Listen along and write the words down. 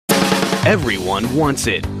Everyone wants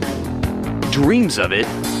it, dreams of it,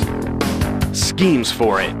 schemes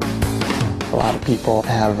for it. A lot of people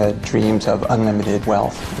have dreams of unlimited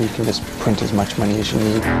wealth. You can just print as much money as you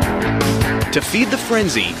need. To feed the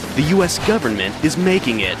frenzy, the U.S. government is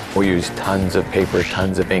making it. We use tons of paper,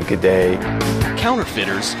 tons of ink a day.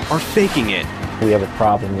 Counterfeiters are faking it. We have a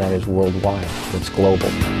problem that is worldwide. It's global.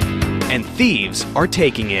 And thieves are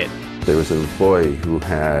taking it. There was an employee who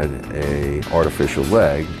had an artificial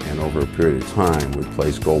leg and over a period of time would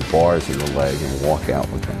place gold bars in the leg and walk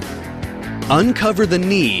out with them. Uncover the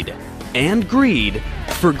need and greed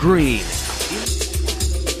for green.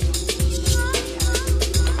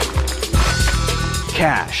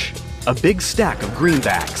 Cash, a big stack of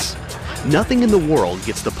greenbacks. Nothing in the world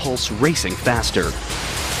gets the pulse racing faster.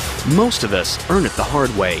 Most of us earn it the hard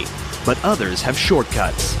way, but others have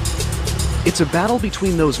shortcuts. It's a battle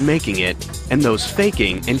between those making it and those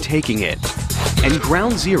faking and taking it. And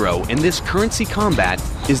ground zero in this currency combat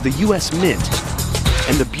is the U.S. Mint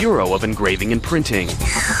and the Bureau of Engraving and Printing.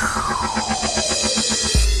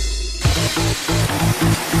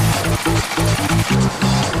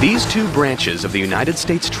 These two branches of the United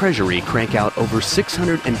States Treasury crank out over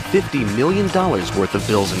 $650 million worth of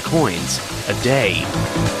bills and coins a day.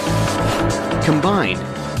 Combined,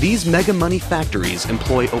 these mega money factories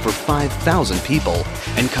employ over 5,000 people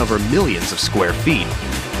and cover millions of square feet,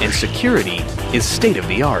 and security is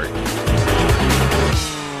state-of-the-art.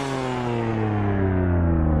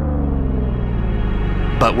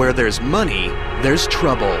 But where there's money, there's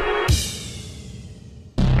trouble.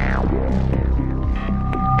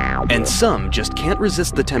 And some just can't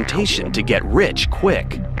resist the temptation to get rich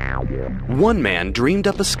quick. One man dreamed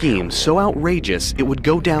up a scheme so outrageous it would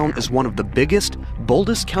go down as one of the biggest,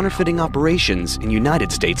 boldest counterfeiting operations in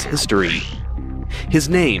United States history. His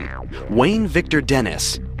name, Wayne Victor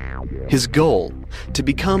Dennis. His goal, to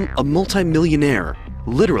become a multimillionaire,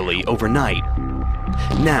 literally overnight.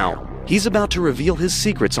 Now, he's about to reveal his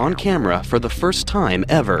secrets on camera for the first time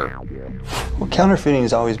ever. Well, counterfeiting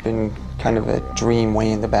has always been kind of a dream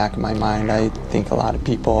way in the back of my mind. I think a lot of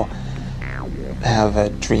people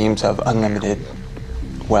have dreams of unlimited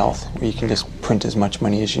wealth, where you can just print as much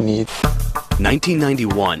money as you need.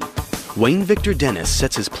 1991, Wayne Victor Dennis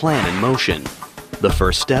sets his plan in motion. The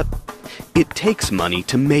first step? It takes money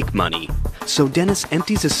to make money. So Dennis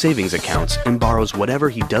empties his savings accounts and borrows whatever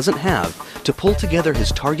he doesn't have to pull together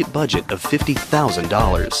his target budget of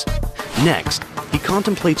 $50,000. Next, he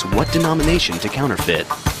contemplates what denomination to counterfeit.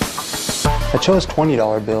 I chose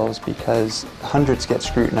 $20 bills because hundreds get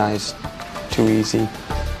scrutinized too easy.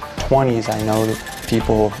 20s, I know that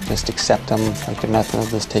people just accept them like they're nothing. They'll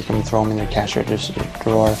just take them and throw them in their cash register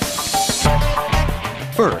drawer.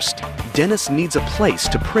 First, Dennis needs a place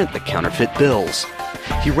to print the counterfeit bills.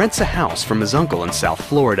 He rents a house from his uncle in South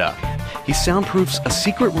Florida. He soundproofs a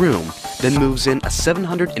secret room, then moves in a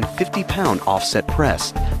 750-pound offset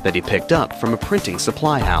press that he picked up from a printing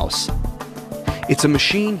supply house. It's a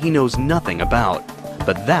machine he knows nothing about,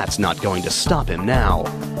 but that's not going to stop him now.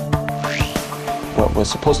 What was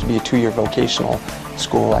supposed to be a 2-year vocational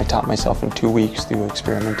school, I taught myself in 2 weeks through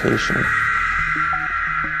experimentation.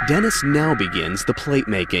 Dennis now begins the plate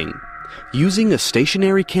making. Using a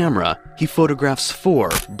stationary camera, he photographs 4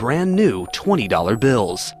 brand new $20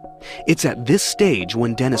 bills. It's at this stage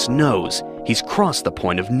when Dennis knows he's crossed the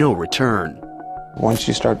point of no return. Once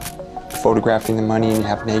you start photographing the money and you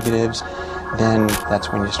have negatives, then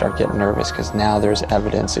that's when you start getting nervous, because now there's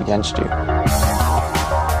evidence against you.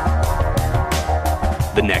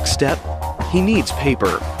 The next step? He needs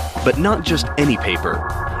paper, but not just any paper.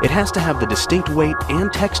 It has to have the distinct weight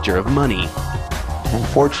and texture of money.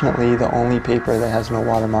 Unfortunately, the only paper that has no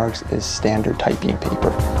watermarks is standard typing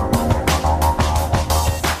paper.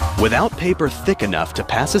 Without paper thick enough to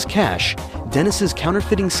pass as cash, Dennis's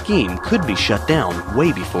counterfeiting scheme could be shut down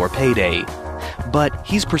way before payday. But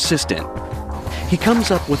he's persistent. He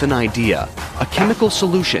comes up with an idea, a chemical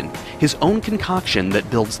solution, his own concoction that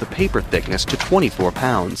builds the paper thickness to 24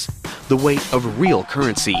 pounds, the weight of real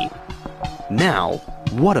currency. Now,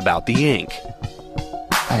 what about the ink?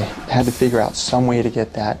 I had to figure out some way to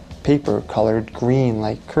get that paper colored green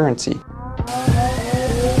like currency.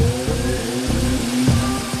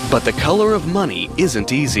 But the color of money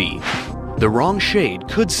isn't easy. The wrong shade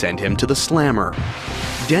could send him to the slammer.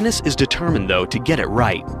 Dennis is determined, though, to get it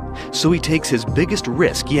right, so he takes his biggest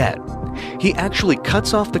risk yet. He actually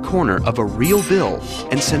cuts off the corner of a real bill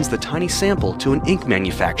and sends the tiny sample to an ink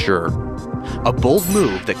manufacturer. A bold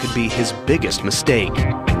move that could be his biggest mistake.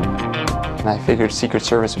 And I figured Secret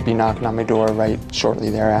Service would be knocking on my door right shortly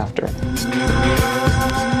thereafter.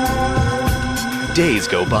 Days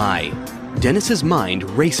go by. Dennis's mind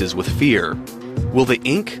races with fear. Will the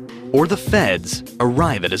ink or the feds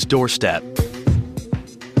arrive at his doorstep?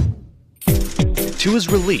 To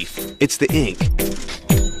his relief, it's the ink,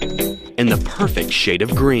 in the perfect shade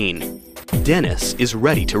of green. Dennis is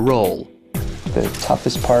ready to roll. The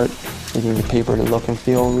toughest part, getting the paper to look and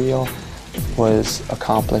feel real, was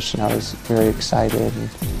accomplished, and I was very excited, and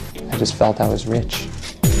I just felt I was rich.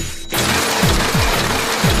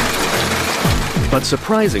 But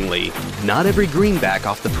surprisingly, not every greenback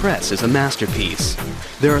off the press is a masterpiece.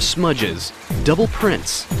 There are smudges, double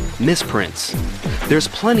prints, misprints. There's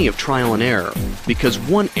plenty of trial and error, because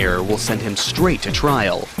one error will send him straight to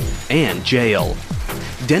trial and jail.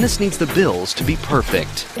 Dennis needs the bills to be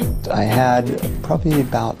perfect. I had probably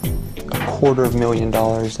about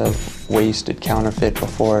 $250,000 of wasted counterfeit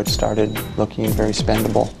before it started looking very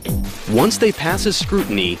spendable. Once they pass his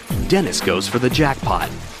scrutiny, Dennis goes for the jackpot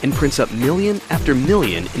and prints up million after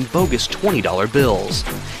million in bogus $20 bills.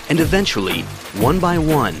 And eventually, one by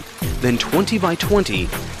one, then 20 by 20,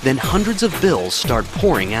 then hundreds of bills start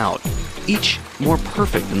pouring out, each more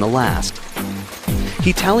perfect than the last.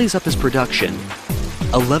 He tallies up his production,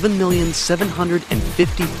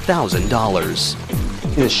 $11,750,000.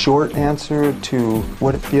 The short answer to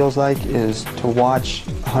what it feels like is to watch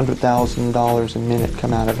 $100,000 a minute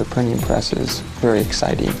come out of the printing press is very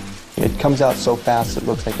exciting. It comes out so fast it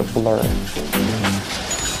looks like a blur.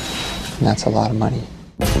 And that's a lot of money.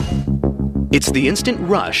 It's the instant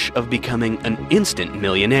rush of becoming an instant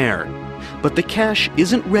millionaire. But the cash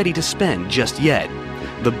isn't ready to spend just yet.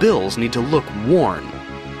 The bills need to look worn.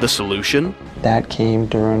 The solution? That came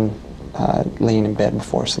during laying in bed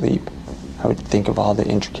before sleep. I would think of all the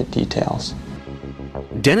intricate details.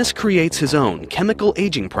 Dennis creates his own chemical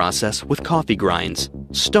aging process with coffee grinds,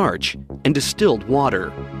 starch, and distilled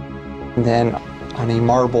water. And then on a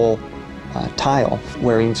marble tile,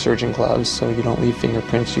 wearing surgeon gloves so you don't leave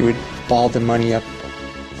fingerprints, you would ball the money up.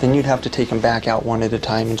 Then you'd have to take them back out one at a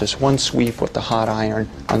time in just one sweep with the hot iron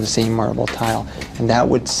on the same marble tile. And that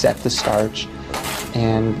would set the starch,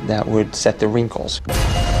 and that would set the wrinkles.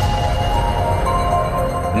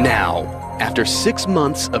 Now, after 6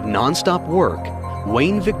 months of non-stop work,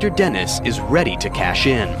 Wayne Victor Dennis is ready to cash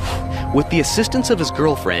in. With the assistance of his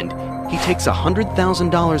girlfriend, he takes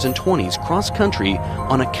 $100,000 in 20s cross-country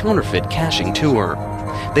on a counterfeit cashing tour.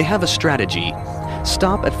 They have a strategy.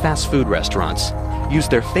 Stop at fast food restaurants, use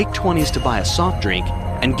their fake 20s to buy a soft drink,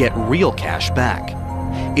 and get real cash back.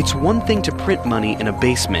 It's one thing to print money in a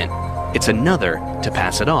basement. It's another to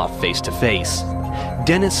pass it off face-to-face.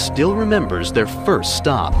 Dennis still remembers their first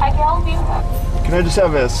stop. I can help you. Can I just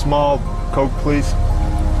have a small Coke, please?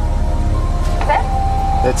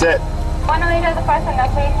 That's it. One later, the person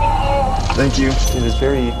that's Thank you. It was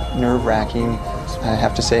very nerve-wracking. I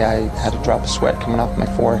have to say I had a drop of sweat coming off my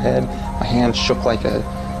forehead. My hand shook like a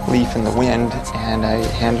leaf in the wind, and I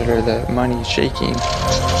handed her the money shaking.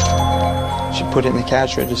 She put it in the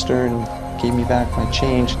cash register and gave me back my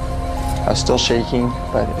change. I was still shaking,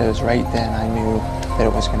 but it was right then I knew that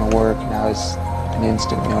it was going to work, and I was an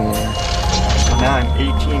instant millionaire. So now I'm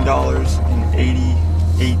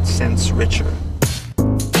 $18.88 richer.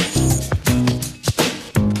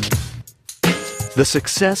 The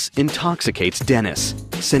success intoxicates Dennis,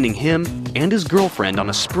 sending him and his girlfriend on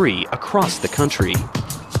a spree across the country.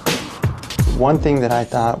 One thing that I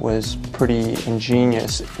thought was pretty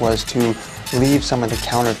ingenious was to leave some of the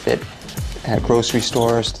counterfeit at grocery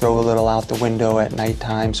stores, throw a little out the window at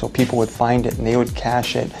nighttime so people would find it and they would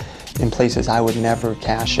cash it in places I would never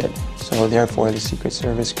cash it. So therefore the Secret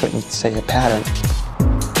Service couldn't say a pattern.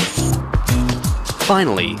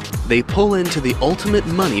 Finally, they pull into the ultimate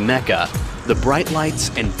money mecca, the bright lights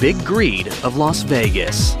and big greed of Las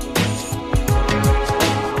Vegas.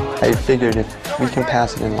 I figured if we can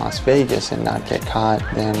pass it in Las Vegas and not get caught,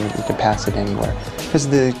 then we can pass it anywhere. Because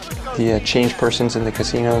the change persons in the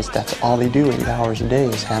casinos, that's all they do 8 hours a day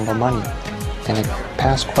is handle money. And it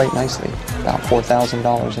passed quite nicely. About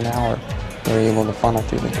 $4,000 an hour they were able to funnel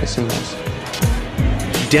through the casinos.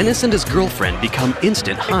 Dennis and his girlfriend become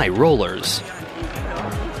instant high rollers.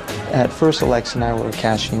 At first, Alexa and I were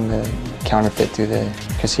cashing the counterfeit through the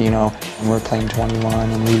casino, and we're playing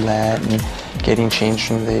 21 and roulette and getting change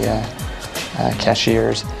from the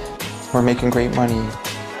cashiers. We're making great money.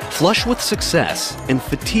 Flush with success and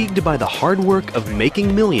fatigued by the hard work of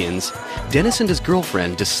making millions, Dennis and his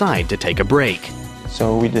girlfriend decide to take a break.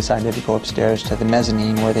 So we decided to go upstairs to the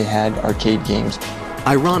mezzanine where they had arcade games.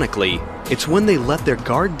 Ironically, it's when they let their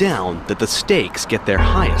guard down that the stakes get their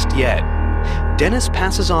highest yet. Dennis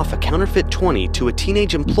passes off a counterfeit 20 to a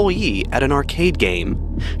teenage employee at an arcade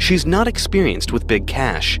game. She's not experienced with big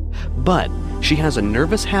cash, but she has a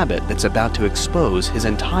nervous habit that's about to expose his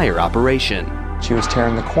entire operation. She was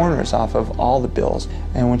tearing the corners off of all the bills,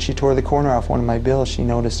 and when she tore the corner off one of my bills, she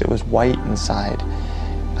noticed it was white inside.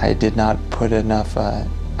 I did not put enough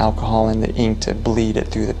alcohol in the ink to bleed it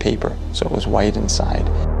through the paper, so it was white inside.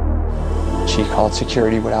 She called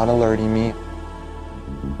security without alerting me.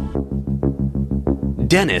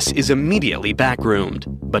 Dennis is immediately backroomed,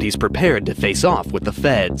 but he's prepared to face off with the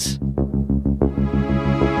feds.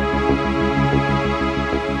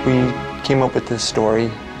 We came up with this story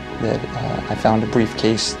that I found a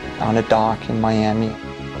briefcase on a dock in Miami,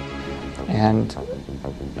 and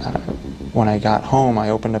when I got home, I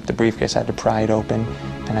opened up the briefcase. I had to pry it open,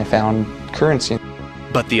 and I found currency.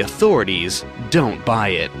 But the authorities don't buy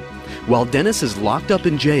it. While Dennis is locked up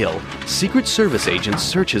in jail, Secret Service agents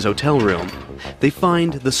search his hotel room. They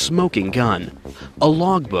find the smoking gun, a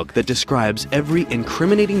logbook that describes every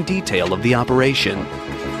incriminating detail of the operation.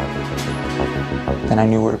 Then I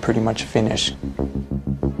knew we were pretty much finished.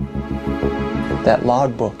 That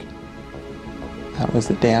logbook, that was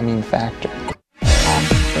the damning factor.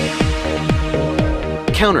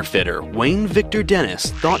 Counterfeiter Wayne Victor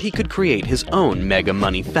Dennis thought he could create his own mega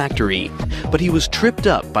money factory, but he was tripped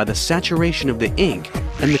up by the saturation of the ink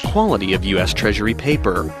and the quality of U.S. Treasury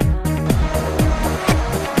paper.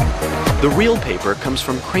 The real paper comes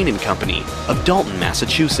from Crane & Company of Dalton,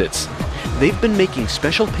 Massachusetts. They've been making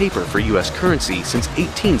special paper for U.S. currency since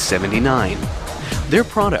 1879. Their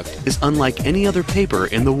product is unlike any other paper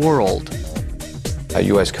in the world.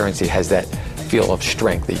 U.S. currency has that feel of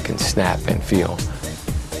strength that you can snap and feel.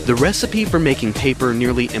 The recipe for making paper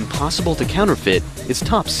nearly impossible to counterfeit is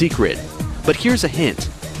top secret. But here's a hint.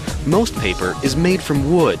 Most paper is made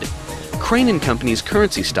from wood. Crane & Company's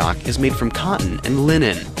currency stock is made from cotton and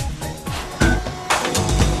linen.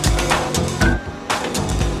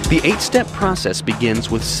 The 8-step process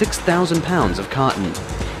begins with 6,000 pounds of cotton.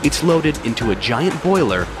 It's loaded into a giant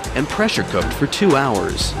boiler and pressure cooked for 2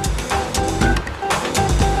 hours.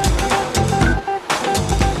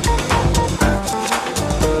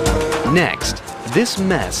 Next, this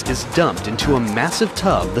mess is dumped into a massive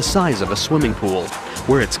tub the size of a swimming pool,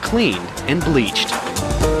 where it's cleaned and bleached.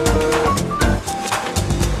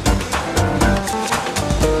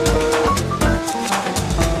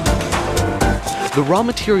 The raw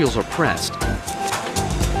materials are pressed,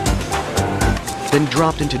 then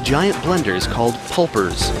dropped into giant blenders called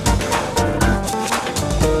pulpers.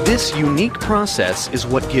 This unique process is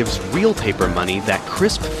what gives real paper money that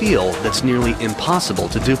crisp feel that's nearly impossible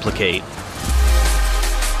to duplicate.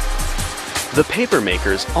 The paper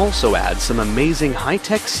makers also add some amazing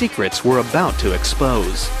high-tech secrets we're about to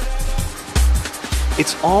expose.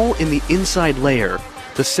 It's all in the inside layer,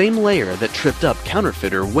 the same layer that tripped up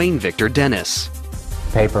counterfeiter Wayne Victor Dennis.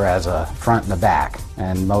 Paper has a front and a back,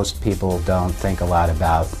 and most people don't think a lot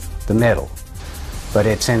about the middle. But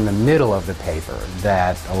it's in the middle of the paper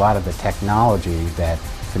that a lot of the technology that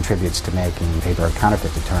contributes to making paper a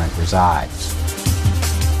counterfeit deterrent resides.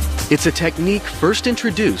 It's a technique first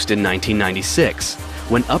introduced in 1996,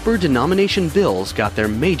 when upper denomination bills got their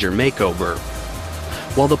major makeover.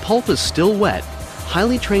 While the pulp is still wet,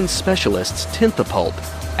 highly trained specialists tint the pulp,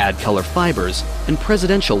 add color fibers, and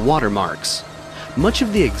presidential watermarks. Much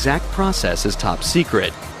of the exact process is top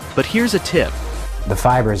secret, but here's a tip. The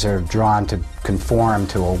fibers are drawn to conform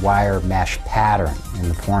to a wire mesh pattern in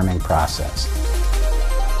the forming process.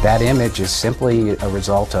 That image is simply a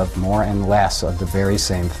result of more and less of the very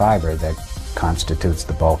same fiber that constitutes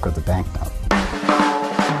the bulk of the banknote.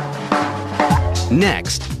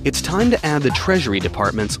 Next, it's time to add the Treasury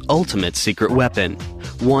Department's ultimate secret weapon,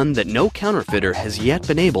 one that no counterfeiter has yet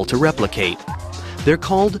been able to replicate. They're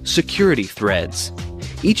called security threads.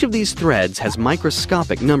 Each of these threads has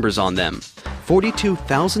microscopic numbers on them, 42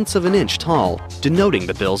 thousandths of an inch tall, denoting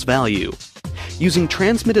the bill's value. Using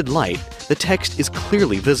transmitted light, the text is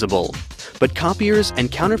clearly visible, but copiers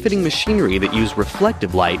and counterfeiting machinery that use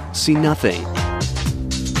reflective light see nothing.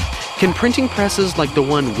 Can printing presses like the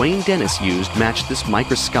one Wayne Dennis used match this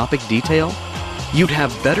microscopic detail? You'd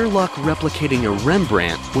have better luck replicating a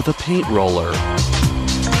Rembrandt with a paint roller.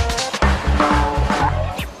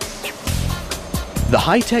 The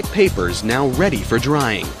high-tech paper's now ready for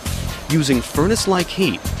drying. Using furnace-like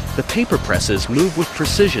heat, the paper presses move with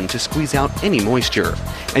precision to squeeze out any moisture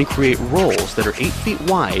and create rolls that are 8 feet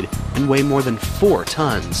wide and weigh more than 4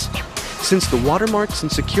 tons. Since the watermarks and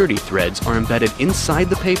security threads are embedded inside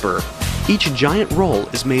the paper, each giant roll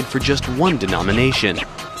is made for just one denomination.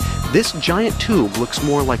 This giant tube looks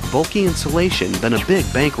more like bulky insulation than a big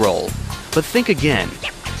bankroll. But think again.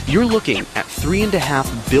 You're looking at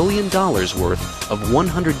 $3.5 billion worth of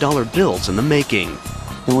 $100 bills in the making.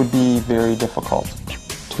 It would be very difficult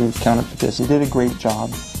to counterfeit this. He did a great job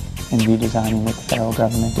in redesigning it, the federal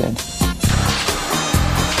government did.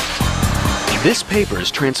 This paper is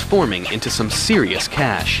transforming into some serious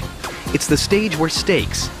cash. It's the stage where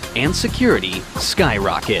stakes and security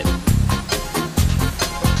skyrocket.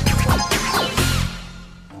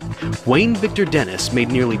 Wayne Victor Dennis made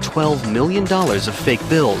nearly $12 million of fake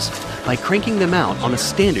bills by cranking them out on a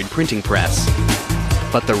standard printing press.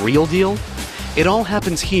 But the real deal? It all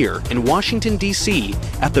happens here in Washington, D.C.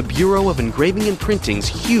 at the Bureau of Engraving and Printing's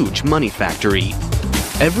huge money factory.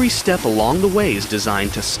 Every step along the way is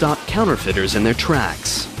designed to stop counterfeiters in their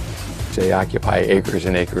tracks. They occupy acres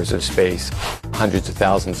and acres of space, hundreds of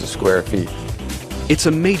thousands of square feet. It's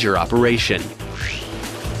a major operation.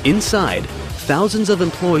 Inside, thousands of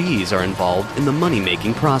employees are involved in the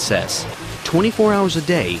money-making process, 24 hours a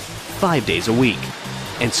day, 5 days a week.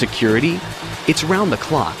 And security? It's round the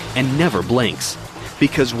clock and never blinks,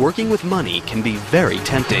 because working with money can be very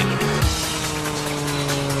tempting.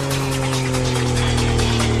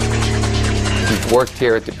 You've worked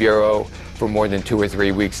here at the Bureau for more than 2 or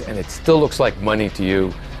 3 weeks and it still looks like money to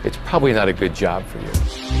you. It's probably not a good job for you.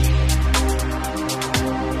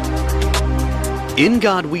 In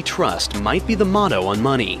God we trust might be the motto on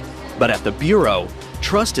money, but at the Bureau,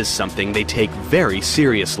 trust is something they take very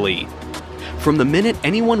seriously. From the minute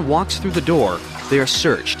anyone walks through the door, they are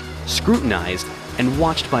searched, scrutinized, and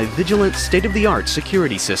watched by vigilant state-of-the-art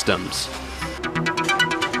security systems.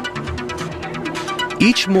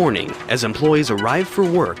 Each morning, as employees arrive for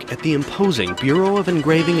work at the imposing Bureau of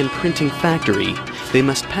Engraving and Printing factory, they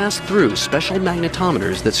must pass through special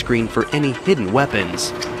magnetometers that screen for any hidden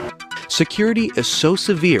weapons. Security is so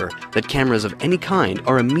severe that cameras of any kind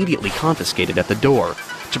are immediately confiscated at the door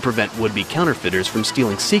to prevent would-be counterfeiters from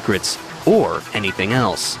stealing secrets or anything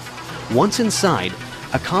else. Once inside,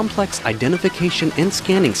 a complex identification and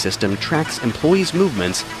scanning system tracks employees'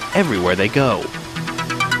 movements everywhere they go.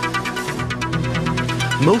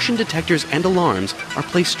 Motion detectors and alarms are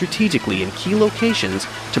placed strategically in key locations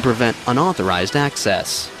to prevent unauthorized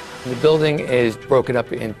access. The building is broken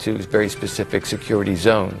up into very specific security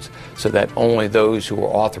zones so that only those who are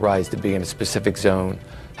authorized to be in a specific zone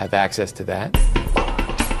have access to that.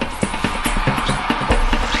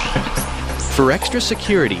 For extra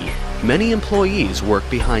security, many employees work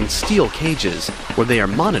behind steel cages where they are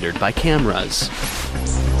monitored by cameras.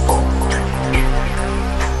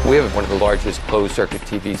 We have one of the largest closed-circuit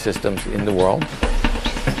TV systems in the world.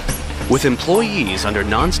 With employees under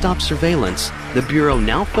non-stop surveillance, the Bureau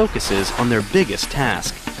now focuses on their biggest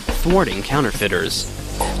task, thwarting counterfeiters.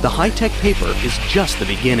 The high-tech paper is just the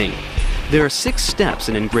beginning. There are 6 steps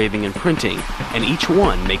in engraving and printing, and each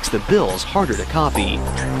one makes the bills harder to copy.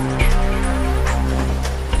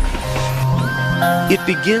 It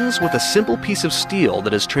begins with a simple piece of steel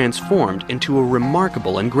that is transformed into a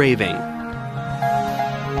remarkable engraving.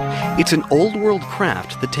 It's an old-world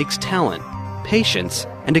craft that takes talent, patience,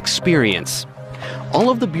 and experience. All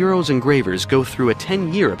of the Bureau's engravers go through a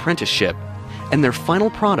 10-year apprenticeship, and their final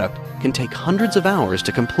product can take hundreds of hours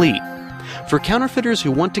to complete. For counterfeiters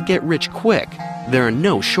who want to get rich quick, there are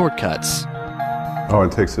no shortcuts. Oh,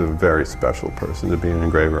 it takes a very special person to be an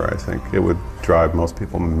engraver, I think. It would drive most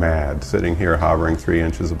people mad, sitting here hovering 3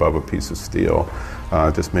 inches above a piece of steel,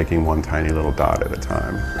 just making one tiny little dot at a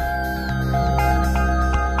time.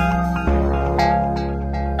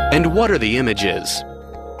 And what are the images?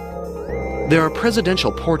 There are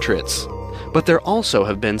presidential portraits, but there also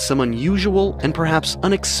have been some unusual and perhaps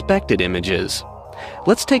unexpected images.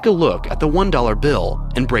 Let's take a look at the $1 bill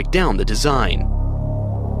and break down the design.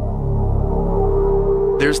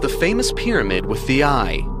 There's the famous pyramid with the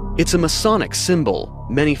eye. It's a Masonic symbol.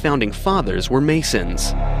 Many founding fathers were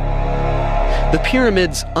Masons. The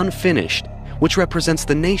pyramid's unfinished, which represents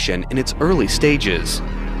the nation in its early stages.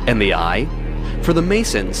 And the eye? For the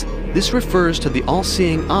Masons, this refers to the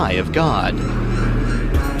all-seeing eye of God.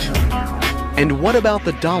 And what about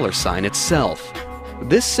the dollar sign itself?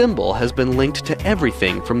 This symbol has been linked to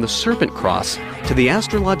everything from the serpent cross to the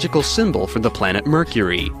astrological symbol for the planet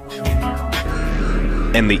Mercury.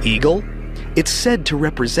 And the eagle? It's said to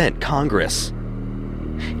represent Congress.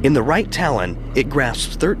 In the right talon, it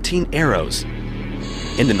grasps 13 arrows,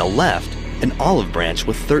 and in the left, an olive branch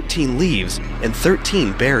with 13 leaves and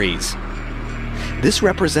 13 berries. This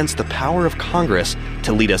represents the power of Congress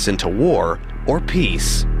to lead us into war or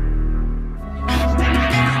peace.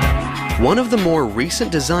 One of the more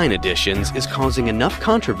recent design additions is causing enough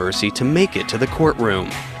controversy to make it to the courtroom.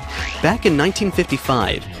 Back in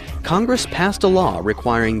 1955, Congress passed a law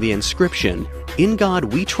requiring the inscription, "In God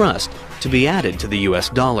We Trust," to be added to the US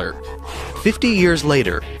dollar. 50 years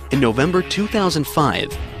later, in November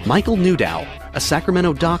 2005, Michael Newdow, a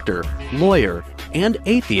Sacramento doctor, lawyer, and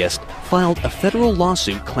atheist, filed a federal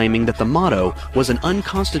lawsuit claiming that the motto was an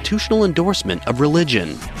unconstitutional endorsement of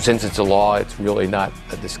religion. Since it's a law, it's really not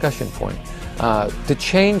a discussion point. To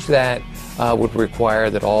change that would require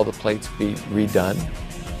that all the plates be redone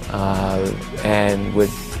and would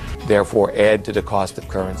therefore add to the cost of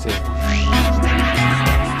currency.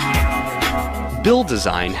 Bill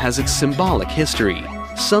design has its symbolic history,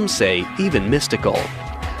 some say even mystical,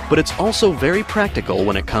 but it's also very practical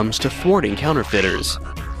when it comes to thwarting counterfeiters.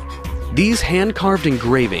 These hand-carved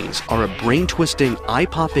engravings are a brain-twisting,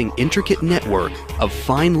 eye-popping, intricate network of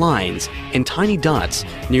fine lines and tiny dots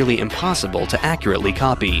nearly impossible to accurately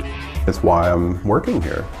copy. That's why I'm working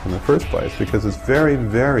here in the first place, because it's very,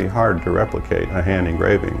 very hard to replicate a hand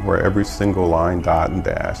engraving where every single line, dot, and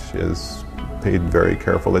dash is paid very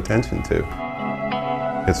careful attention to.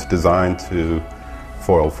 It's designed to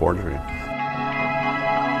foil forgery.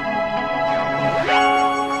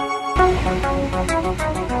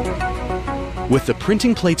 With the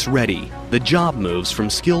printing plates ready, the job moves from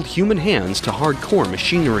skilled human hands to hardcore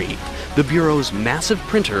machinery, the Bureau's massive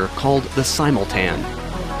printer called the Simultan.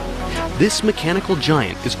 This mechanical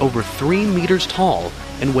giant is over 3 meters tall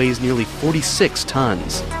and weighs nearly 46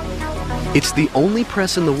 tons. It's the only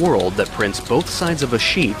press in the world that prints both sides of a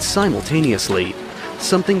sheet simultaneously,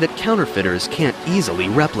 something that counterfeiters can't easily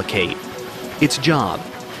replicate. Its job: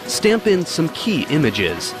 stamp in some key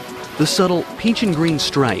images, the subtle peach and green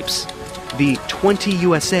stripes, the 20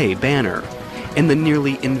 USA banner, and the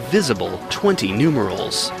nearly invisible 20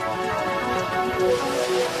 numerals.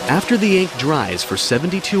 After the ink dries for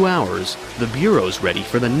 72 hours, the Bureau's ready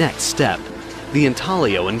for the next step, the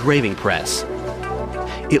intaglio engraving press.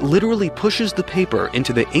 It literally pushes the paper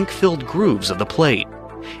into the ink-filled grooves of the plate.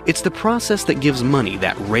 It's the process that gives money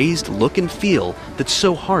that raised look and feel that's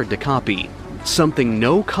so hard to copy, something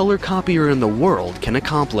no color copier in the world can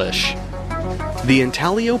accomplish. The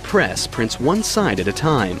intaglio press prints one side at a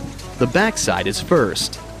time. The back side is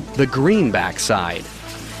first, the green back side.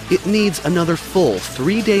 It needs another full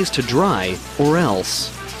 3 days to dry, or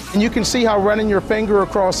else. And you can see how running your finger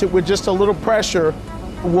across it with just a little pressure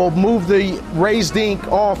will move the raised ink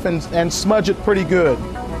off and smudge it pretty good.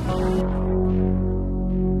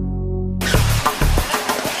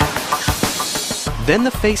 Then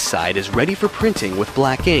the face side is ready for printing with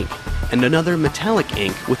black ink and another metallic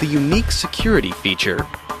ink with a unique security feature.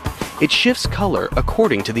 It shifts color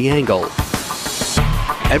according to the angle.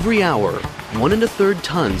 Every hour, 1 1/3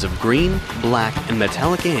 tons of green, black, and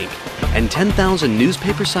metallic ink and 10,000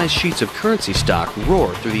 newspaper-sized sheets of currency stock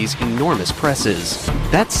roar through these enormous presses.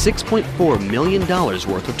 That's $6.4 million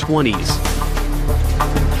worth of 20s.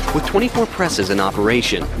 With 24 presses in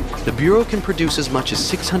operation, the Bureau can produce as much as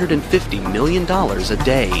 $650 million a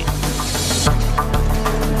day.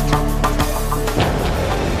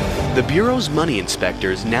 The Bureau's money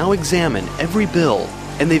inspectors now examine every bill,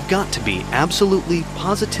 and they've got to be absolutely,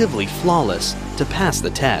 positively flawless to pass the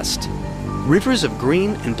test. Rivers of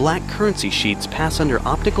green and black currency sheets pass under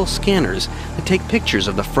optical scanners that take pictures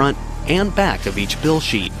of the front and back of each bill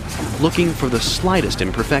sheet, looking for the slightest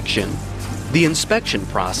imperfection. The inspection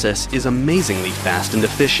process is amazingly fast and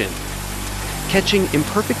efficient. Catching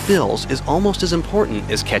imperfect bills is almost as important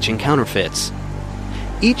as catching counterfeits.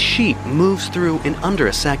 Each sheet moves through in under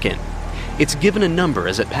a second. It's given a number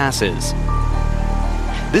as it passes.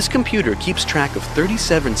 This computer keeps track of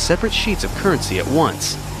 37 separate sheets of currency at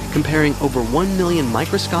once, comparing over 1 million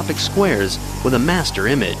microscopic squares with a master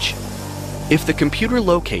image. If the computer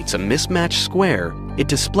locates a mismatched square, it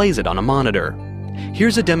displays it on a monitor.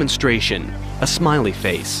 Here's a demonstration, a smiley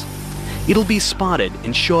face. It'll be spotted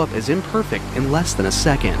and show up as imperfect in less than a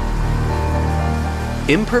second.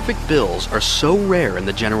 Imperfect bills are so rare in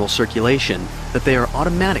the general circulation that they are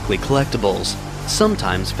automatically collectibles,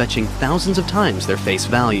 sometimes fetching thousands of times their face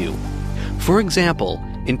value. For example,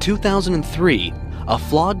 in 2003, a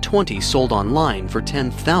flawed 20 sold online for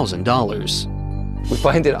 $10,000. We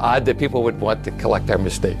find it odd that people would want to collect our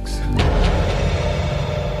mistakes.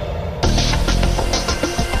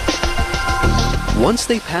 Once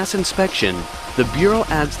they pass inspection, the Bureau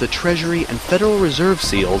adds the Treasury and Federal Reserve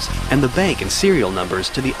seals and the bank and serial numbers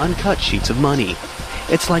to the uncut sheets of money.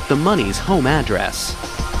 It's like the money's home address.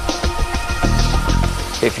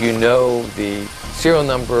 If you know the serial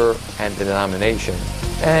number and the denomination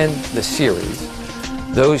and the series,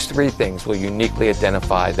 those three things will uniquely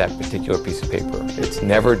identify that particular piece of paper. It's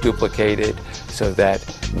never duplicated, so that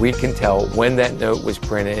we can tell when that note was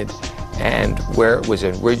printed and where it was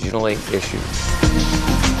originally issued.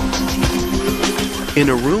 In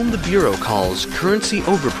a room the Bureau calls currency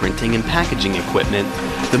overprinting and packaging equipment,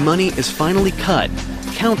 the money is finally cut,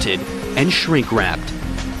 counted, and shrink-wrapped.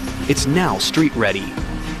 It's now street-ready.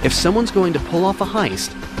 If someone's going to pull off a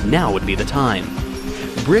heist, now would be the time.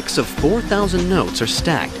 Bricks of 4,000 notes are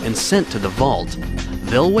stacked and sent to the vault.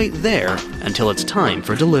 They'll wait there until it's time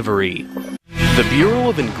for delivery. The Bureau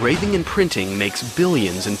of Engraving and Printing makes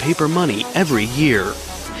billions in paper money every year.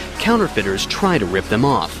 Counterfeiters try to rip them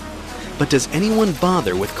off. But does anyone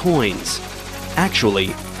bother with coins?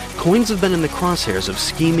 Actually, coins have been in the crosshairs of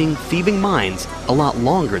scheming, thieving minds a lot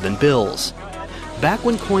longer than bills. Back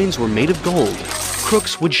when coins were made of gold,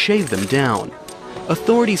 crooks would shave them down.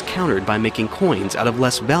 Authorities countered by making coins out of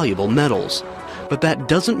less valuable metals. But that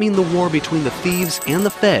doesn't mean the war between the thieves and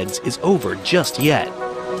the feds is over just yet.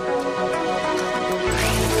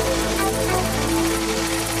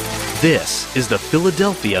 This is the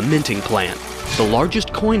Philadelphia minting plant, the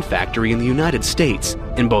largest coin factory in the United States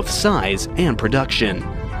in both size and production.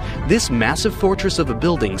 This massive fortress of a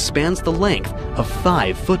building spans the length of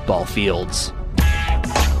 5 football fields.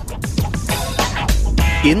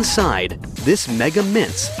 Inside, this mega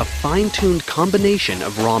mints a fine-tuned combination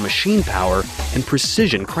of raw machine power and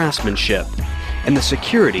precision craftsmanship, and the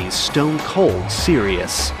security's stone-cold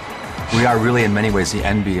serious. We are really in many ways the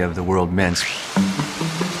envy of the world mints.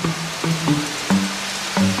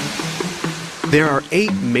 There are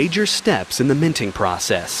 8 major steps in the minting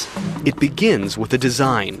process. It begins with a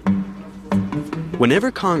design. Whenever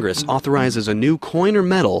Congress authorizes a new coin or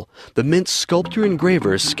metal, the mint sculptor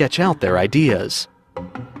engravers sketch out their ideas.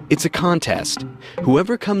 It's a contest.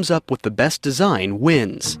 Whoever comes up with the best design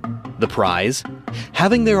wins. The prize?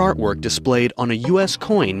 Having their artwork displayed on a U.S.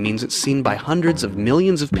 coin means it's seen by hundreds of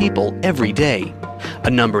millions of people every day, a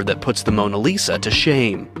number that puts the Mona Lisa to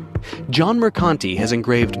shame. John Mercanti has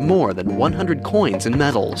engraved more than 100 coins and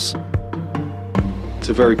medals. It's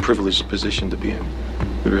a very privileged position to be in.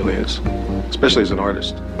 It really is, especially as an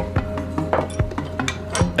artist.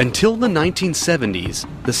 Until the 1970s,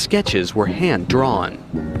 the sketches were hand-drawn.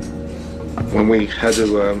 When we had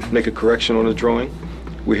to make a correction on a drawing,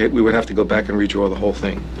 we would have to go back and redraw the whole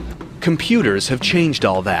thing. Computers have changed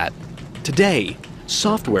all that. Today,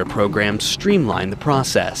 software programs streamline the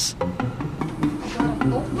process.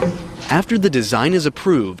 After the design is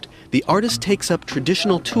approved, the artist takes up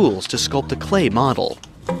traditional tools to sculpt a clay model.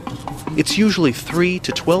 It's usually 3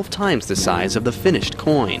 to 12 times the size of the finished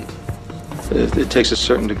coin. It takes a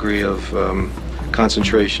certain degree of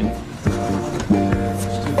concentration.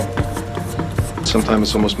 Sometimes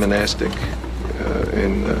it's almost monastic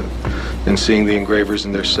in seeing the engravers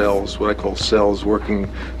in their cells, what I call cells, working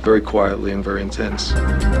very quietly and very intense.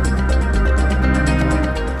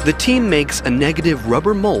 The team makes a negative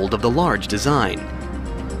rubber mold of the large design.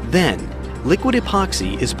 Then, liquid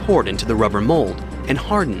epoxy is poured into the rubber mold and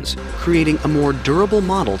hardens, creating a more durable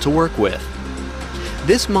model to work with.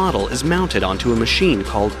 This model is mounted onto a machine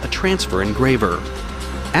called a transfer engraver.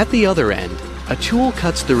 At the other end, a tool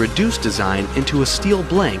cuts the reduced design into a steel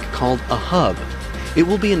blank called a hub. It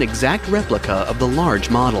will be an exact replica of the large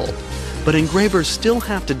model, but engravers still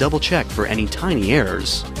have to double-check for any tiny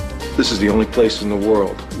errors. This is the only place in the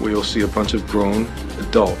world where you'll see a bunch of grown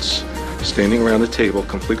adults standing around a table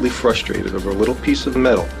completely frustrated over a little piece of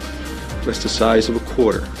metal that's the size of a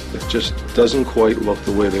quarter that just doesn't quite look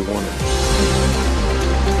the way they want it.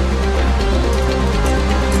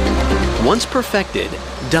 Once perfected,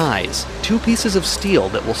 dies, 2 pieces of steel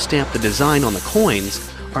that will stamp the design on the coins,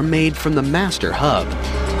 are made from the master hub.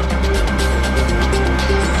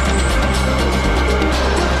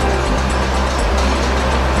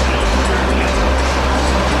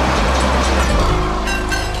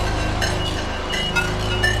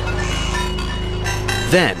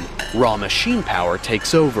 Then, raw machine power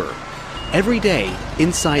takes over. Every day,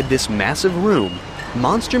 inside this massive room,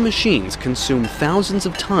 monster machines consume thousands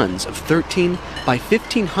of tons of 13 by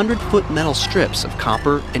 1,500-foot metal strips of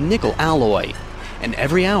copper and nickel alloy, and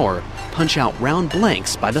every hour punch out round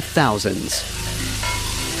blanks by the thousands.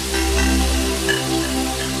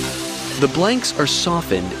 The blanks are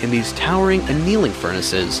softened in these towering annealing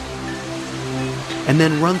furnaces, and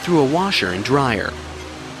then run through a washer and dryer.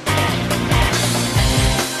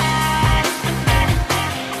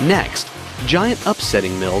 Next, giant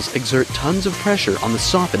upsetting mills exert tons of pressure on the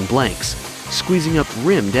softened blanks, squeezing up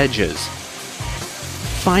rimmed edges.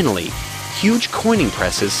 Finally, huge coining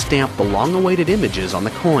presses stamp the long-awaited images on the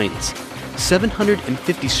coins,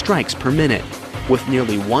 750 strikes per minute, with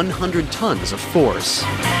nearly 100 tons of force.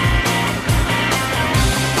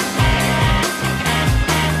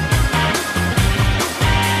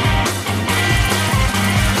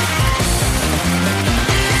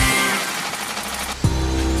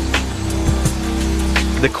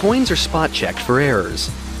 The coins are spot-checked for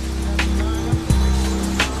errors.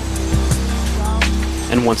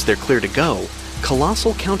 And once they're clear to go,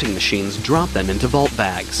 colossal counting machines drop them into vault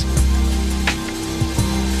bags.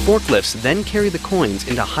 Forklifts then carry the coins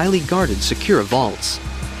into highly guarded, secure vaults.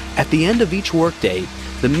 At the end of each workday,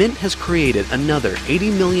 the Mint has created another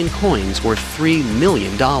 80 million coins worth $3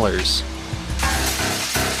 million.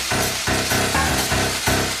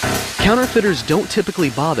 Counterfeiters don't typically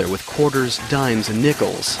bother with quarters, dimes, and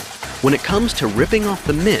nickels. When it comes to ripping off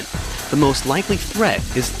the Mint, the most likely threat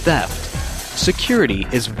is theft. Security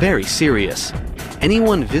is very serious.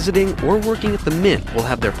 Anyone visiting or working at the Mint will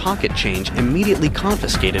have their pocket change immediately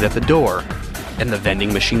confiscated at the door. And the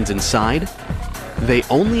vending machines inside? They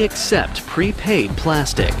only accept prepaid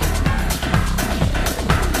plastic.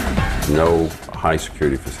 No high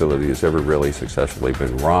security facility has ever really successfully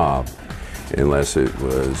been robbed unless it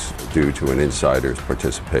was due to an insider's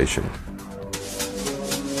participation.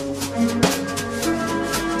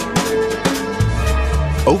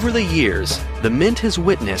 Over the years, the Mint has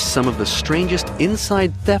witnessed some of the strangest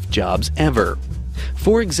inside theft jobs ever.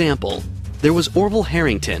 For example, there was Orville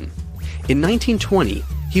Harrington. In 1920,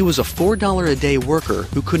 he was a $4 a day worker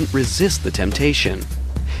who couldn't resist the temptation.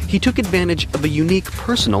 He took advantage of a unique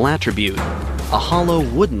personal attribute, a hollow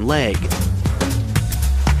wooden leg.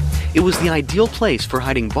 It was the ideal place for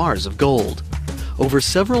hiding bars of gold. Over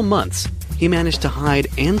several months, he managed to hide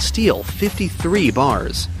and steal 53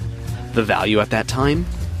 bars. The value at that time?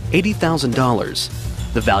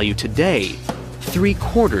 $80,000. The value today?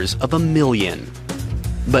 $750,000.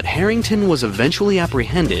 But Harrington was eventually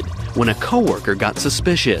apprehended when a coworker got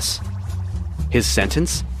suspicious. His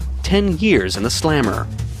sentence? 10 years in the slammer.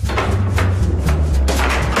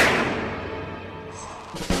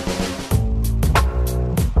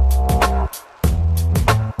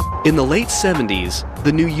 In the late 70s,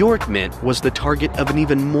 the New York Mint was the target of an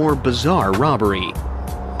even more bizarre robbery.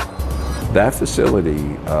 That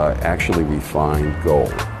facility actually refined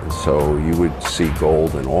gold. So you would see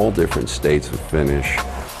gold in all different states of finish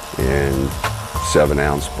in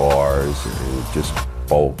 7-ounce bars and just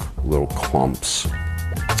bulk little clumps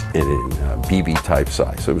and in BB type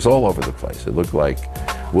size. So it was all over the place. It looked like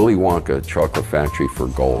Willy Wonka chocolate factory for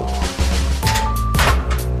gold.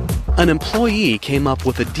 An employee came up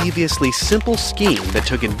with a deviously simple scheme that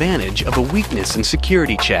took advantage of a weakness in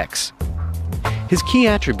security checks. His key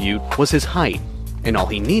attribute was his height, and all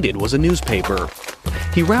he needed was a newspaper.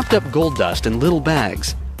 He wrapped up gold dust in little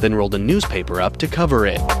bags, then rolled a newspaper up to cover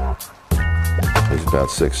it. He was about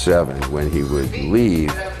 6'7". When he would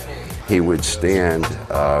leave, he would stand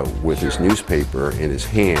with his newspaper in his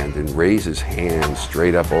hand and raise his hand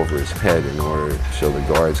straight up over his head in order so the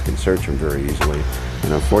guards can search him very easily.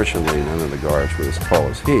 And unfortunately, none of the guards were as tall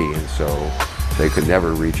as he, and so they could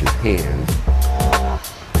never reach his hand.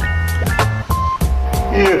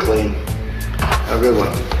 You're clean. Have a good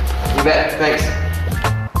one. You bet. Thanks.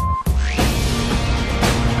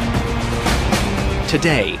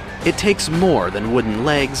 Today, it takes more than wooden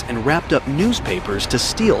legs and wrapped up newspapers to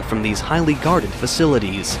steal from these highly guarded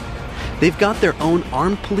facilities. They've got their own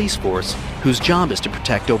armed police force whose job is to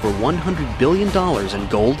protect over $100 billion in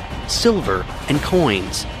gold, silver, and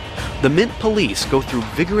coins. The Mint police go through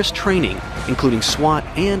vigorous training, including SWAT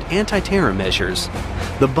and anti-terror measures.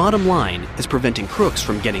 The bottom line is preventing crooks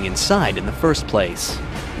from getting inside in the first place.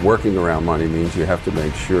 Working around money means you have to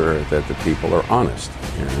make sure that the people are honest.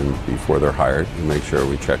 And before they're hired, we make sure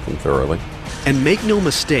we check them thoroughly. And make no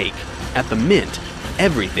mistake, at the Mint,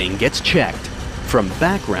 everything gets checked, from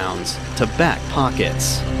backgrounds to back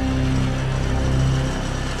pockets.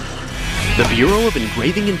 The Bureau of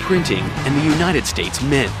Engraving and Printing and the United States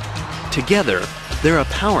Mint. Together, they're a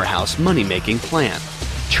powerhouse money-making plant,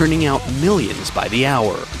 churning out millions by the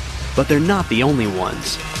hour. But they're not the only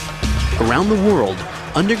ones. Around the world,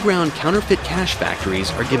 underground counterfeit cash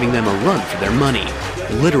factories are giving them a run for their money.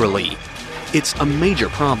 Literally. It's a major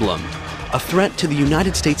problem, a threat to the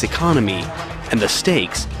United States economy, and the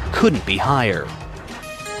stakes couldn't be higher.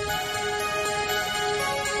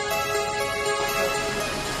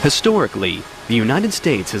 Historically, the United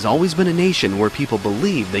States has always been a nation where people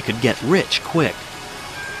believed they could get rich quick.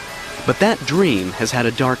 But that dream has had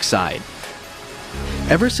a dark side.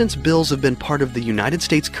 Ever since bills have been part of the United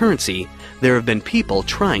States currency, there have been people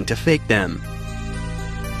trying to fake them.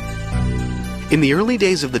 In the early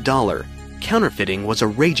days of the dollar, counterfeiting was a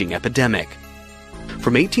raging epidemic.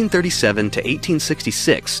 From 1837 to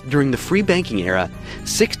 1866, during the free banking era,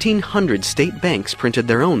 1,600 state banks printed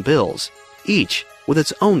their own bills, each with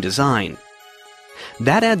its own design.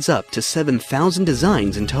 That adds up to 7,000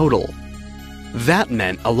 designs in total. That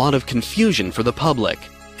meant a lot of confusion for the public,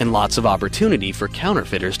 and lots of opportunity for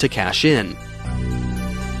counterfeiters to cash in.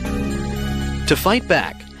 To fight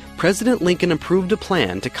back, President Lincoln approved a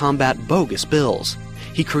plan to combat bogus bills.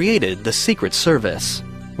 He created the Secret Service.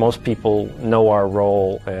 Most people know our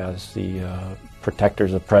role as the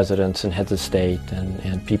protectors of presidents and heads of state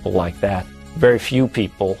and people like that. Very few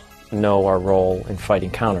people know our role in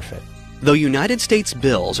fighting counterfeit. Though United States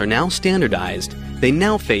bills are now standardized, they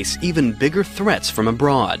now face even bigger threats from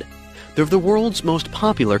abroad. They're the world's most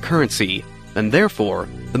popular currency, and therefore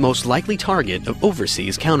the most likely target of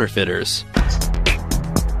overseas counterfeiters.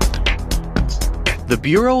 The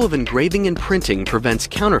Bureau of Engraving and Printing prevents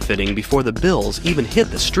counterfeiting before the bills even hit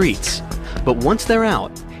the streets. But once they're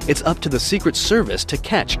out, it's up to the Secret Service to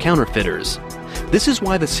catch counterfeiters. This is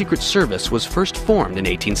why the Secret Service was first formed in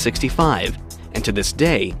 1865, and to this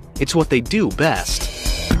day, it's what they do best.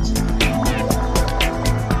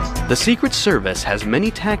 The Secret Service has many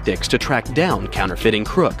tactics to track down counterfeiting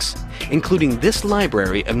crooks, including this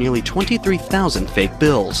library of nearly 23,000 fake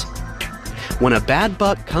bills. When a bad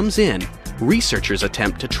buck comes in, researchers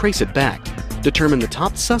attempt to trace it back, determine the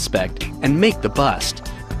top suspect, and make the bust.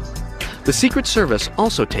 The Secret Service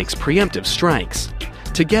also takes preemptive strikes.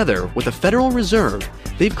 Together with the Federal Reserve,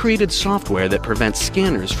 they've created software that prevents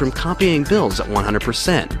scanners from copying bills at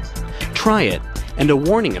 100%. Try it, and a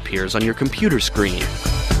warning appears on your computer screen.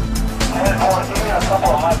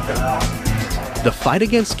 The fight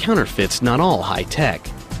against counterfeit's not all high-tech.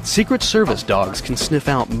 Secret Service dogs can sniff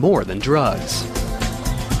out more than drugs.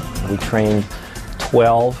 We trained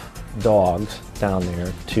 12 dogs down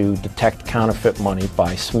there to detect counterfeit money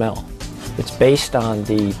by smell. It's based on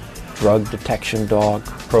the drug detection dog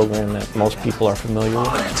program that most people are familiar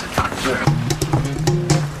with.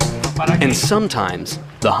 And sometimes,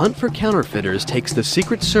 the hunt for counterfeiters takes the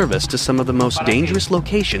Secret Service to some of the most dangerous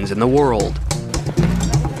locations in the world.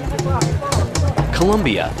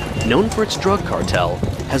 Colombia, known for its drug cartel,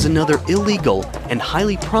 has another illegal and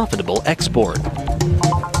highly profitable export.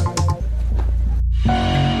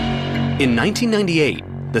 In 1998,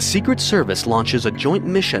 the Secret Service launches a joint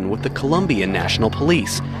mission with the Colombian National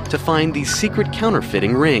Police to find these secret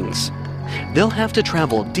counterfeiting rings. They'll have to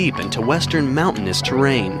travel deep into western mountainous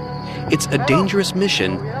terrain. It's a dangerous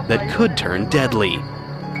mission that could turn deadly.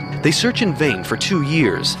 They search in vain for 2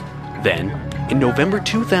 years. Then, in November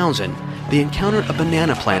 2000, they encounter a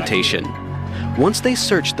banana plantation. Once they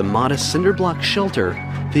search the modest cinder-block shelter,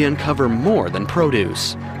 they uncover more than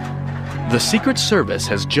produce. The Secret Service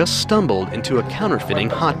has just stumbled into a counterfeiting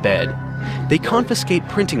hotbed. They confiscate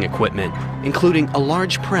printing equipment, including a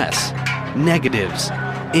large press, negatives,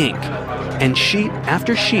 ink, and sheet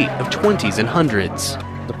after sheet of 20s and 100s.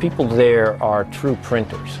 The people there are true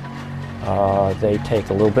printers. They take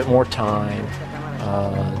a little bit more time.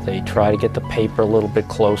 They try to get the paper a little bit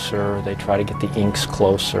closer. They try to get the inks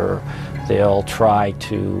closer. They'll try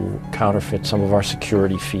to counterfeit some of our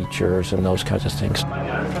security features and those kinds of things.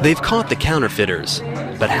 They've caught the counterfeiters,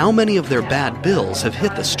 but how many of their bad bills have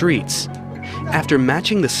hit the streets? After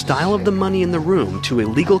matching the style of the money in the room to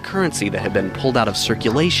illegal currency that had been pulled out of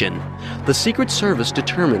circulation, the Secret Service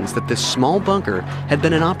determines that this small bunker had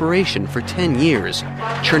been in operation for 10 years,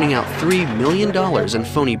 churning out $3 million in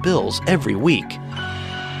phony bills every week.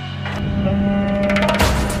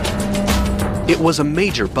 It was a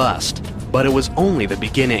major bust, but it was only the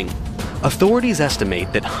beginning. Authorities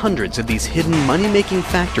estimate that hundreds of these hidden money-making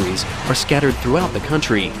factories are scattered throughout the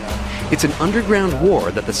country. It's an underground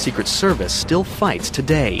war that the Secret Service still fights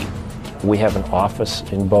today. We have an office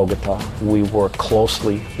in Bogota. We work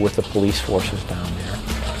closely with the police forces down there.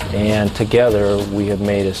 And together, we have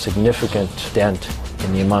made a significant dent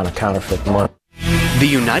in the amount of counterfeit money. The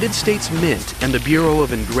United States Mint and the Bureau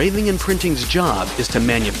of Engraving and Printing's job is to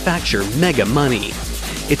manufacture mega money.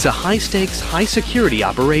 It's a high-stakes, high-security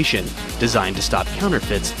operation designed to stop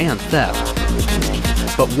counterfeits and theft.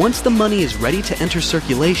 But once the money is ready to enter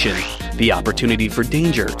circulation, the opportunity for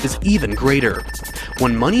danger is even greater.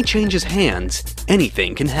 When money changes hands,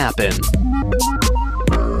 anything can happen.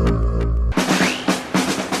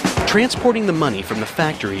 Transporting the money from the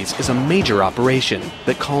factories is a major operation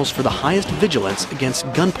that calls for the highest vigilance against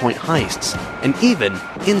gunpoint heists and even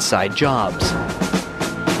inside jobs.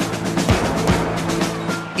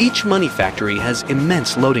 Each money factory has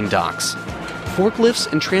immense loading docks.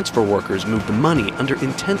 Forklifts and transfer workers move the money under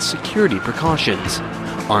intense security precautions.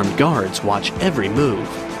 Armed guards watch every move.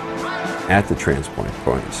 At the transport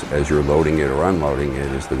points, as you're loading it or unloading it,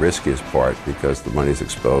 is the riskiest part because the money's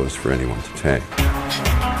exposed for anyone to take.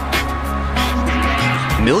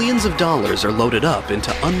 Millions of dollars are loaded up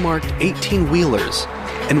into unmarked 18-wheelers.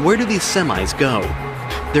 And where do these semis go?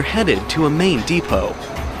 They're headed to a main depot.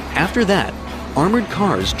 After that, Armored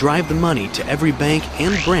cars drive the money to every bank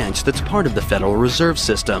and branch that's part of the Federal Reserve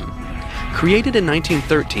System. Created in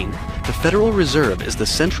 1913, the Federal Reserve is the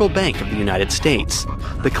central bank of the United States,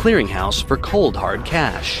 the clearinghouse for cold, hard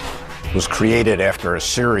cash. It was created after a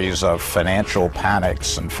series of financial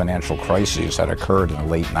panics and financial crises that occurred in the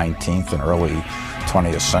late 19th and early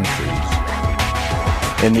 20th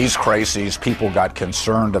centuries. In these crises, people got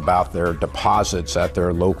concerned about their deposits at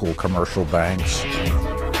their local commercial banks.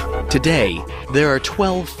 Today, there are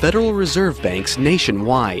 12 Federal Reserve banks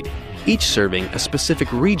nationwide, each serving a specific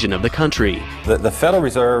region of the country. The Federal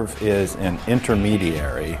Reserve is an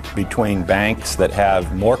intermediary between banks that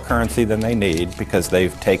have more currency than they need because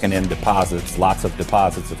they've taken in deposits, lots of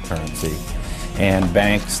deposits of currency, and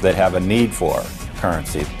banks that have a need for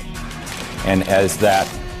currency. And as that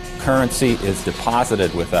currency is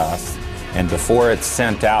deposited with us, and before it's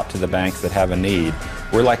sent out to the banks that have a need,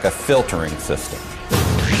 we're like a filtering system.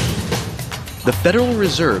 The Federal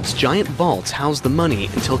Reserve's giant vaults house the money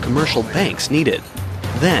until commercial banks need it.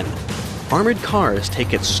 Then, armored cars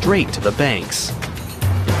take it straight to the banks.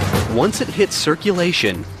 Once it hits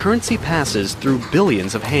circulation, currency passes through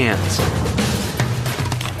billions of hands.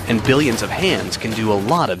 And billions of hands can do a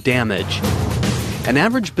lot of damage. An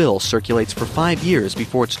average bill circulates for 5 years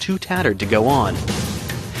before it's too tattered to go on.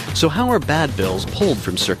 So how are bad bills pulled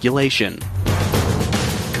from circulation?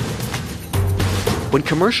 When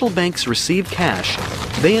commercial banks receive cash,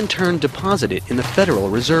 they in turn deposit it in the Federal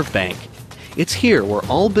Reserve Bank. It's here where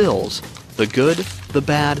all bills, the good, the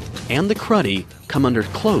bad, and the cruddy, come under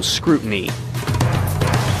close scrutiny.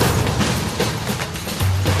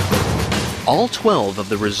 All 12 of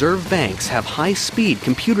the reserve banks have high-speed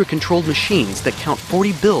computer-controlled machines that count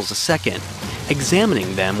 40 bills a second,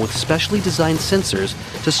 examining them with specially designed sensors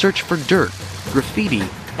to search for dirt, graffiti,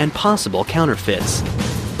 and possible counterfeits.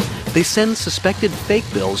 They send suspected fake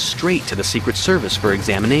bills straight to the Secret Service for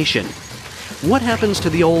examination. What happens to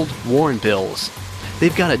the old worn bills?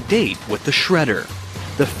 They've got a date with the shredder.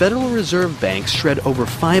 The Federal Reserve banks shred over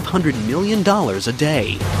 $500 million a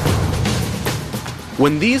day.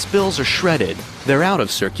 When these bills are shredded, they're out of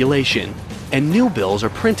circulation, and new bills are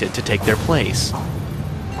printed to take their place.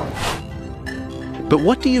 But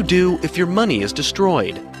what do you do if your money is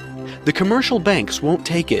destroyed? The commercial banks won't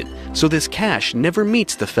take it, so this cash never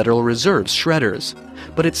meets the Federal Reserve's shredders.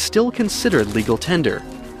 But it's still considered legal tender.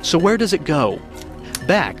 So where does it go?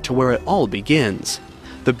 Back to where it all begins,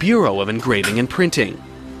 the Bureau of Engraving and Printing.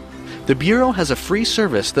 The Bureau has a free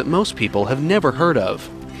service that most people have never heard of.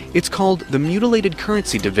 It's called the Mutilated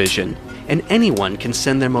Currency Division, and anyone can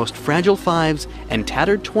send their most fragile 5s and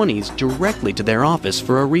tattered 20s directly to their office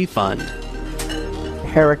for a refund.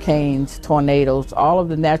 Hurricanes, tornadoes, all of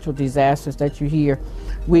the natural disasters that you hear,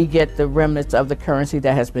 we get the remnants of the currency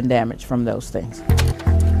that has been damaged from those things.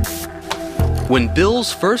 When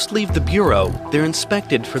bills first leave the Bureau, they're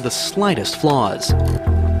inspected for the slightest flaws.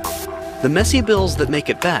 The messy bills that make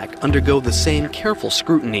it back undergo the same careful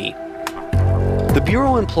scrutiny. The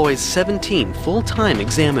Bureau employs 17 full-time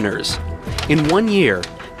examiners. In 1 year,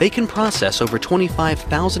 they can process over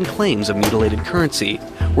 25,000 claims of mutilated currency,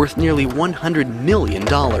 worth nearly $100 million.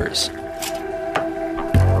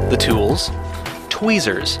 The tools?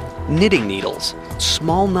 Tweezers, knitting needles,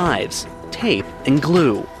 small knives, tape, and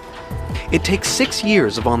glue. It takes 6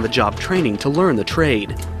 years of on-the-job training to learn the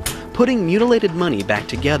trade. Putting mutilated money back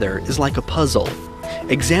together is like a puzzle.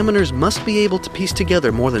 Examiners must be able to piece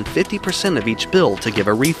together more than 50% of each bill to give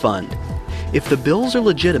a refund. If the bills are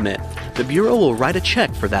legitimate, the Bureau will write a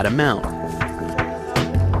check for that amount.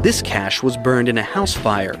 This cash was burned in a house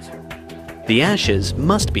fire. The ashes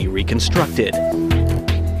must be reconstructed.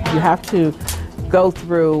 You have to go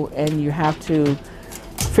through and you have to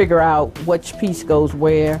figure out which piece goes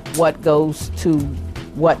where, what goes to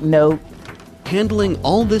what note. Handling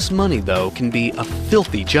all this money, though, can be a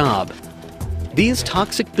filthy job. These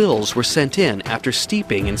toxic bills were sent in after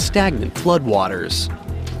steeping in stagnant floodwaters.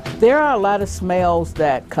 There are a lot of smells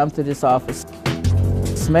that come to this office.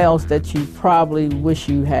 Smells that you probably wish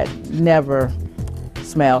you had never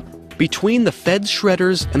smelled. Between the Fed's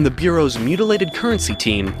shredders and the Bureau's mutilated currency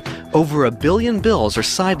team, over 1 billion bills are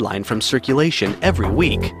sidelined from circulation every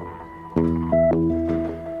week.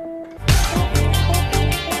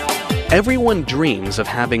 Everyone dreams of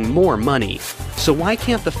having more money, so why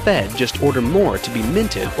can't the Fed just order more to be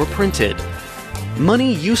minted or printed?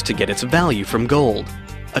 Money used to get its value from gold.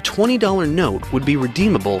 A $20 note would be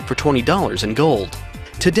redeemable for $20 in gold.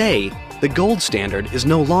 Today, the gold standard is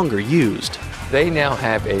no longer used. They now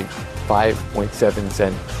have a 5.7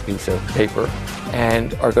 cent piece of paper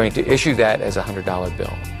and are going to issue that as a $100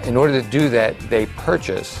 bill. In order to do that, they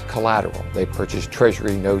purchase collateral. They purchase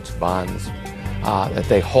treasury notes, bonds, that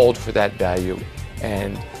they hold for that value,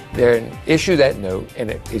 and they issue that note,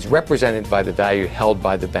 and it is represented by the value held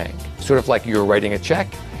by the bank. Sort of like you're writing a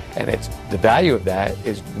check, and the value of that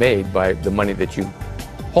is made by the money that you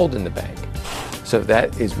hold in the bank. So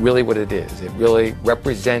that is really what it is. It really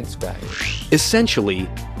represents value. Essentially,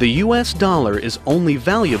 the US dollar is only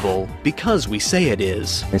valuable because we say it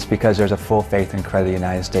is. It's because there's a full faith and credit of the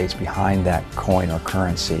United States behind that coin or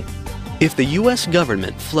currency. If the US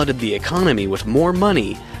government flooded the economy with more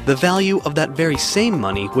money, the value of that very same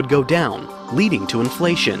money would go down, leading to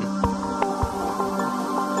inflation.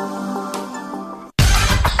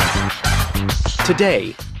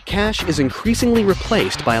 Today, cash is increasingly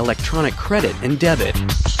replaced by electronic credit and debit.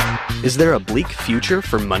 Is there a bleak future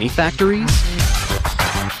for money factories?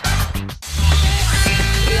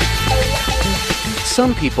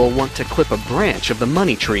 Some people want to clip a branch of the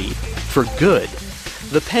money tree for good.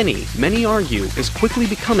 The penny, many argue, is quickly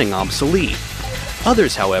becoming obsolete.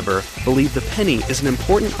 Others, however, believe the penny is an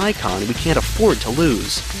important icon we can't afford to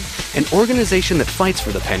lose. An organization that fights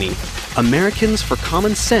for the penny, Americans for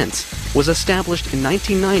Common Sense, was established in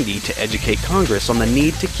 1990 to educate Congress on the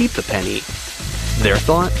need to keep the penny. Their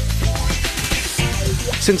thought?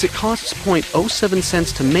 Since it costs 0.07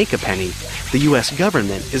 cents to make a penny, the US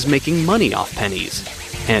government is making money off pennies.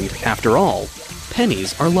 And after all,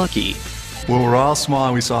 pennies are lucky. Well, we're all small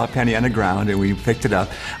and we saw a penny on the ground and we picked it up.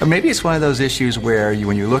 Or maybe it's one of those issues where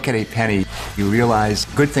when you look at a penny, you realize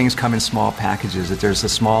good things come in small packages, that there's the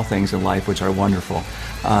small things in life which are wonderful.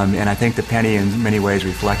 And I think the penny in many ways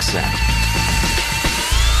reflects that.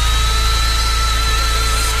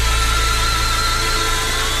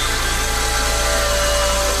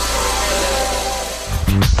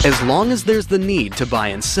 As long as there's the need to buy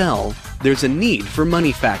and sell, there's a need for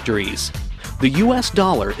money factories. The US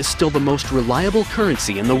dollar is still the most reliable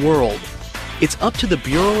currency in the world. It's up to the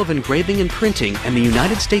Bureau of Engraving and Printing and the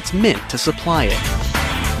United States Mint to supply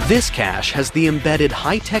it. This cash has the embedded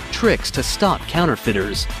high-tech tricks to stop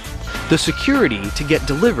counterfeiters, the security to get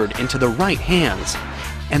delivered into the right hands,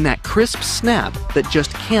 and that crisp snap that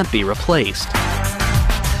just can't be replaced.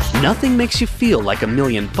 Nothing makes you feel like $1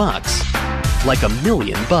 million like $1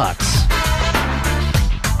 million.